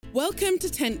Welcome to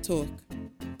Tent Talk,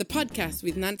 the podcast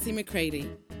with Nancy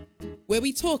McCready, where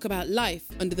we talk about life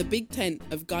under the big tent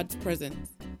of God's presence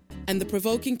and the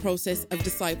provoking process of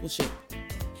discipleship.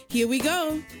 Here we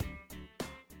go.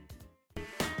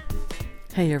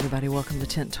 Hey everybody, welcome to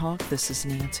Tent Talk. This is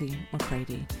Nancy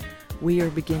McCready. We are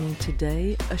beginning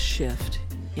today a shift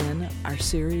in our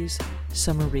series,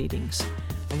 Summer Readings.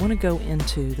 I want to go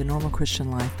into The Normal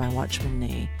Christian Life by Watchman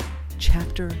Nee,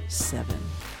 Chapter 7,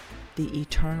 The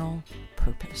Eternal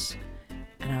Purpose.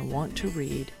 And I want to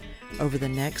read over the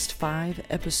next 5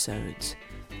 episodes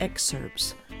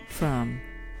excerpts from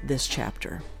this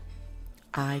chapter.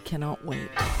 I cannot wait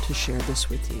to share this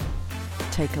with you.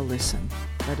 Take a listen,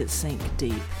 let it sink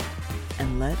deep,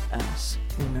 and let us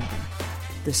remember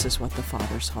this is what the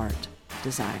Father's heart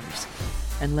desires.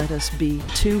 And let us be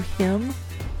to Him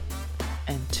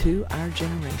and to our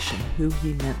generation who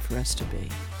He meant for us to be.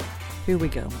 Here we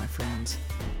go, my friends.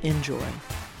 Enjoy.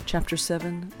 Chapter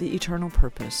 7, The Eternal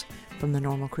Purpose, from The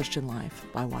Normal Christian Life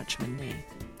by Watchman Nee.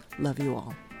 Love you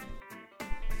all.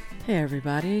 Hey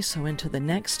everybody, so into the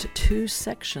next 2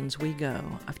 sections we go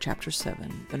of Chapter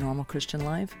 7, The Normal Christian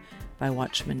Life by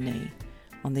Watchman Nee,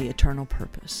 on the eternal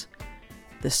purpose.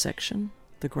 This section,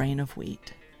 the grain of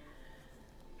wheat.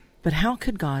 But how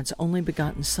could God's only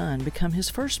begotten Son become His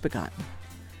first begotten?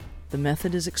 The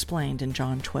method is explained in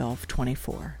John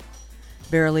 12:24.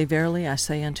 Verily, verily, I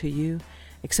say unto you,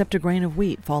 except a grain of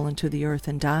wheat fall into the earth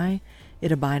and die,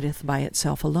 it abideth by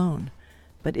itself alone.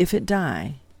 But if it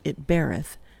die, it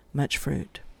beareth much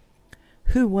fruit.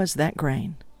 Who was that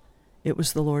grain? It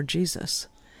was the Lord Jesus.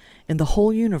 In the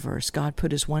whole universe, God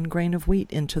put His one grain of wheat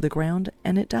into the ground,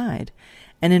 and it died.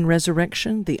 And in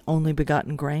resurrection, the only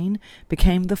begotten grain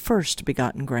became the first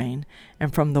begotten grain,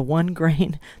 and from the one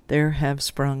grain there have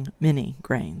sprung many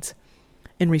grains.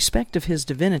 In respect of His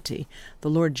divinity, the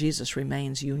Lord Jesus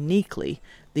remains uniquely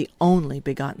the only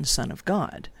begotten Son of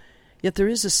God. Yet there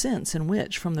is a sense in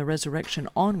which, from the resurrection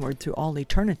onward through all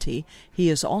eternity, He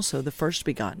is also the first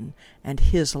begotten, and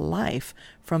His life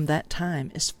from that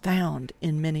time is found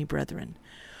in many brethren.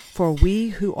 For we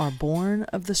who are born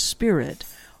of the Spirit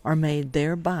are made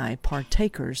thereby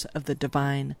partakers of the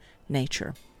divine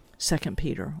nature. 2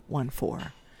 Peter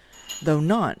 1:4. Though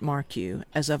not, mark you,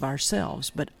 as of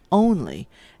ourselves, but only,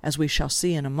 as we shall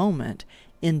see in a moment,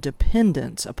 in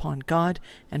dependence upon God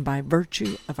and by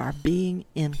virtue of our being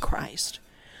in Christ.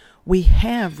 We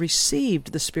have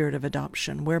received the Spirit of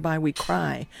adoption, whereby we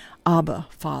cry, Abba,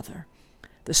 Father.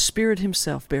 The Spirit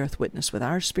Himself beareth witness with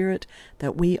our spirit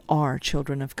that we are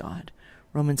children of God.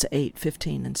 Romans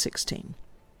 8:15 and 16.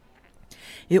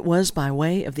 It was by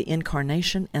way of the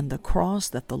incarnation and the cross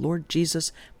that the Lord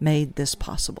Jesus made this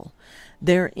possible.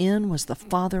 Therein was the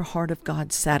Father heart of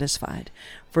God satisfied,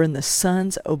 for in the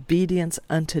Son's obedience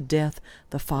unto death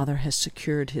the Father has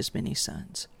secured His many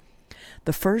sons.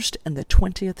 The 1st and the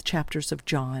 20th chapters of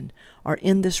John are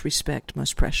in this respect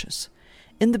most precious.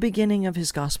 In the beginning of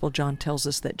his gospel, John tells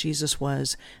us that Jesus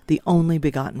was the only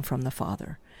begotten from the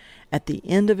Father. At the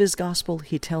end of his gospel,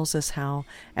 he tells us how,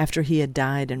 after he had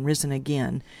died and risen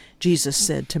again, Jesus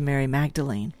said to Mary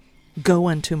Magdalene, Go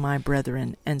unto my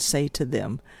brethren and say to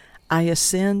them, I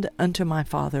ascend unto my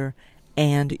Father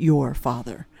and your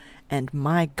Father, and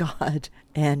my God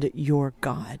and your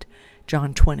God.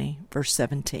 John 20, verse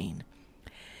 17.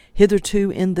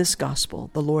 Hitherto in this gospel,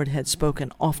 the Lord had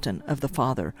spoken often of the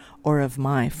Father or of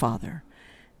my Father.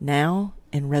 Now,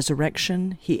 in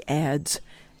resurrection, he adds,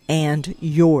 and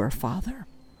your Father.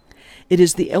 It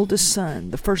is the eldest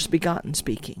Son, the first begotten,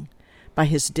 speaking. By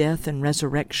His death and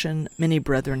resurrection, many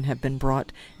brethren have been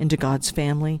brought into God's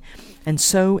family, and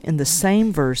so in the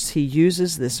same verse He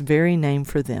uses this very name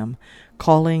for them,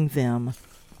 calling them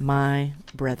my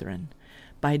brethren.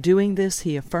 By doing this,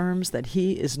 He affirms that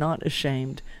He is not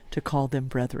ashamed to call them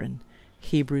brethren.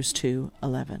 Hebrews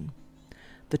 2:11.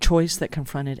 The choice that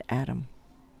confronted Adam.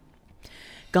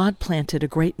 God planted a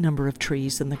great number of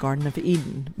trees in the Garden of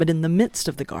Eden, but in the midst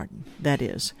of the garden, that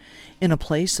is, in a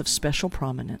place of special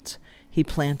prominence, He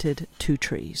planted 2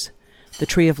 trees, the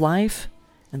tree of life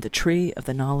and the tree of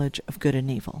the knowledge of good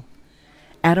and evil.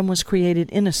 Adam was created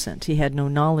innocent. He had no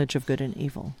knowledge of good and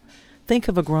evil. Think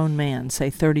of a grown man, say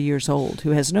 30 years old,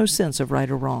 who has no sense of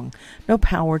right or wrong, no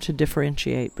power to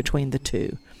differentiate between the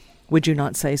two. Would you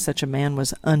not say such a man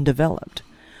was undeveloped?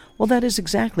 Well, that is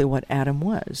exactly what Adam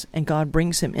was, and God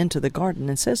brings him into the garden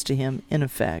and says to him, in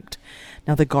effect,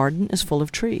 Now the garden is full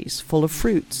of trees, full of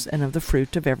fruits, and of the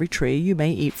fruit of every tree you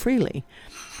may eat freely.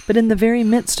 But in the very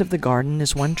midst of the garden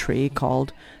is one tree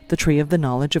called the tree of the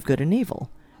knowledge of good and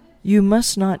evil. You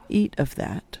must not eat of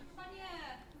that,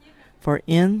 for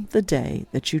in the day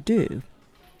that you do,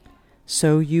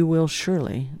 so you will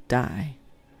surely die.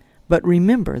 But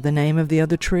remember, the name of the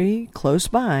other tree close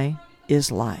by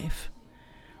is life.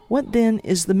 What then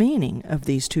is the meaning of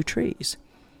these two trees?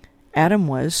 Adam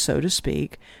was, so to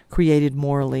speak, created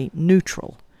morally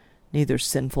neutral, neither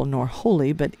sinful nor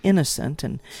holy, but innocent,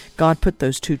 and God put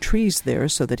those two trees there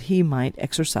so that he might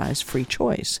exercise free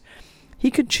choice.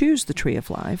 He could choose the tree of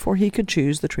life, or he could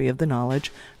choose the tree of the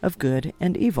knowledge of good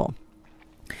and evil.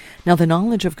 Now, the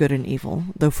knowledge of good and evil,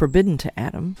 though forbidden to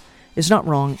Adam, is not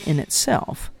wrong in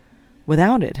itself.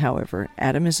 Without it, however,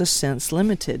 Adam is a sense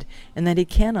limited in that he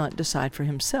cannot decide for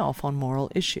himself on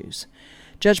moral issues.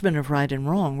 Judgment of right and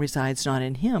wrong resides not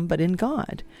in him, but in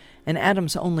God, and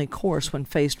Adam's only course when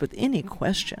faced with any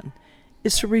question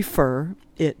is to refer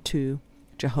it to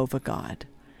Jehovah God.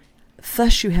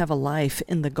 Thus you have a life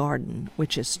in the garden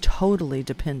which is totally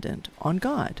dependent on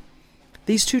God.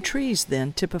 These two trees,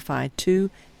 then, typify two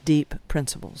deep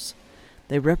principles.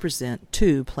 They represent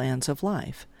two plans of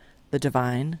life, the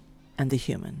divine and the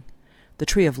human. The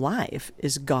tree of life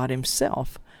is God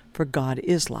himself, for God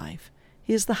is life.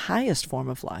 He is the highest form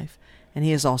of life, and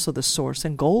he is also the source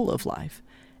and goal of life.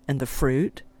 And the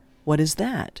fruit, what is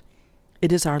that?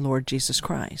 It is our Lord Jesus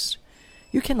Christ.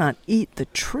 You cannot eat the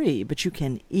tree, but you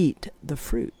can eat the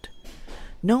fruit.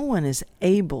 No one is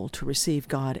able to receive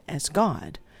God as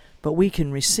God, but we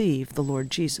can receive the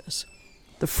Lord Jesus.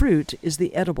 The fruit is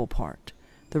the edible part,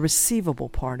 the receivable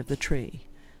part of the tree.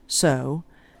 So,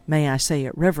 may I say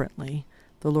it reverently,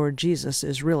 the Lord Jesus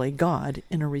is really God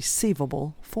in a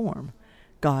receivable form.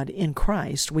 God in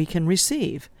Christ we can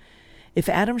receive. If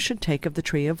Adam should take of the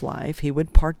tree of life, he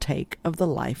would partake of the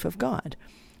life of God.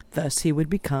 Thus he would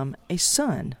become a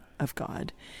son of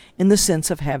God, in the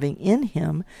sense of having in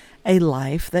him a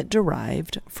life that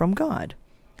derived from God.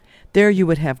 There you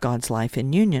would have God's life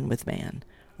in union with man,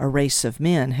 a race of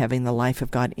men having the life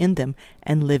of God in them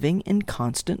and living in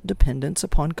constant dependence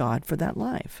upon God for that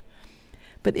life.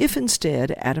 But if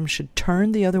instead Adam should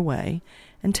turn the other way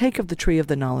and take of the tree of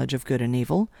the knowledge of good and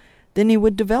evil, then he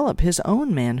would develop his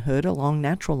own manhood along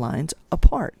natural lines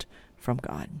apart from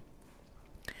God.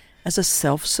 As a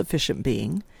self-sufficient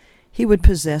being, he would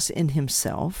possess in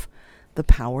himself the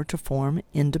power to form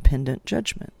independent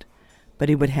judgment, but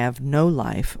he would have no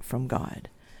life from God.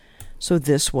 So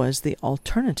this was the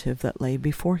alternative that lay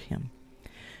before him.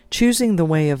 Choosing the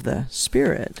way of the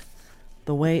Spirit,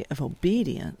 the way of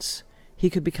obedience, he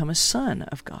could become a son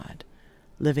of God,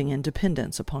 living in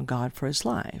dependence upon God for his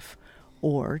life,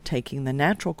 or, taking the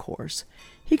natural course,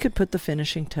 he could put the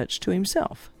finishing touch to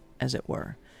himself, as it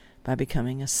were, by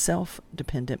becoming a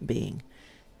self-dependent being,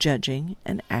 judging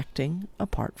and acting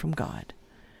apart from God.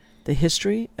 The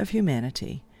history of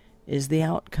humanity is the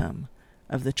outcome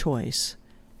of the choice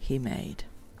he made.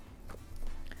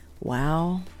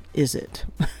 Wow, is it?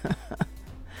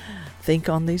 Think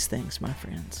on these things, my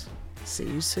friends. See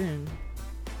you soon.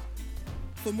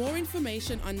 For more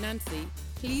information on Nancy,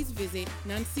 please visit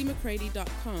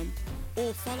nancymccready.com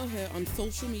or follow her on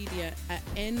social media at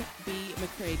NB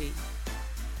McCready.